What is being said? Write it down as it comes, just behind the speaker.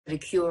A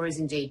cure is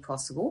indeed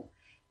possible,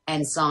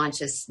 and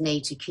scientists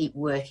need to keep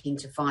working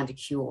to find a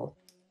cure.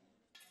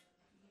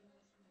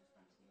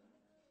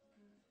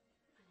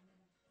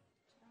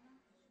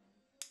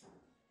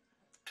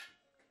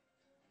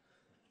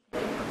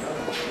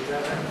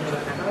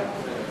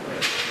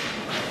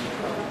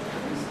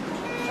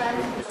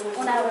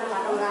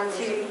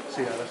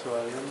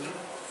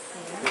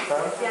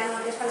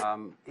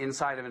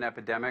 Inside of an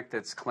epidemic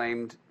that's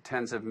claimed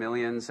tens of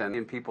millions and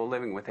in people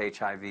living with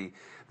HIV.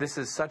 This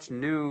is such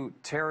new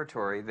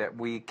territory that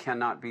we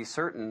cannot be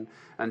certain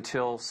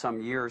until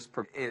some years.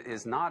 It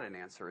is not an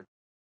answer.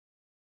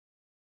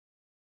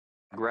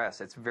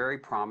 It's very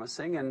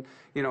promising, and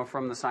you know,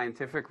 from the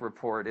scientific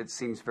report, it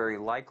seems very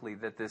likely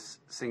that this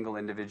single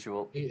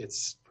individual.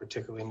 It's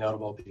particularly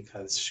notable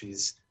because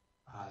she's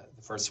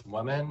the first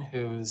woman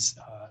who's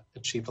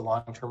achieved a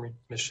long-term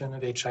remission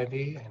of HIV,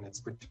 and it's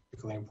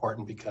particularly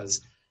important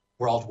because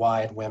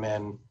worldwide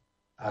women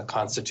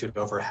constitute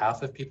over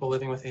half of people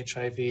living with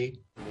HIV.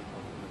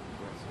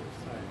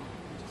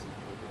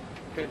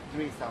 Good,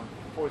 3 sounds,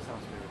 4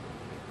 sounds good.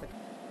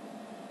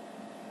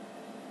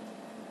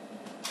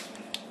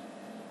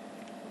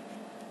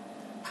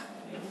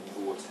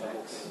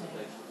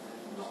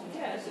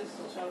 Yeah, it's just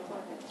sort of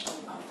like so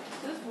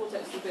this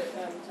vortex is a bit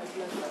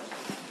temperamental,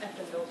 F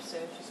and off, so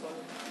just one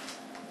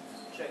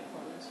joke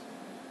on this.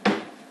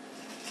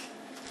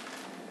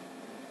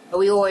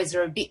 We always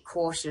are a bit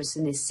cautious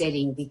in this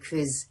setting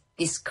because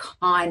this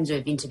kind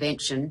of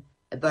intervention,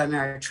 a bone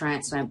marrow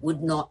transplant,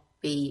 would not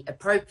be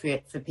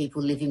appropriate for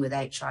people living with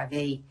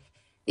HIV.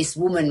 This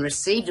woman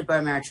received a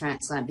bone marrow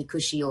transplant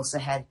because she also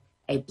had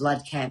a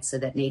blood cancer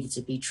that needed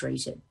to be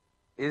treated.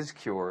 Is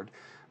cured,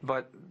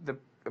 but the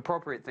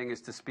appropriate thing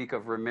is to speak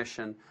of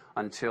remission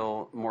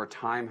until more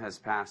time has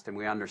passed and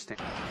we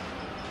understand.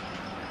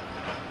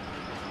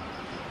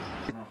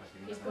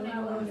 Es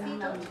convertido,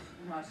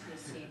 no es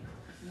decir.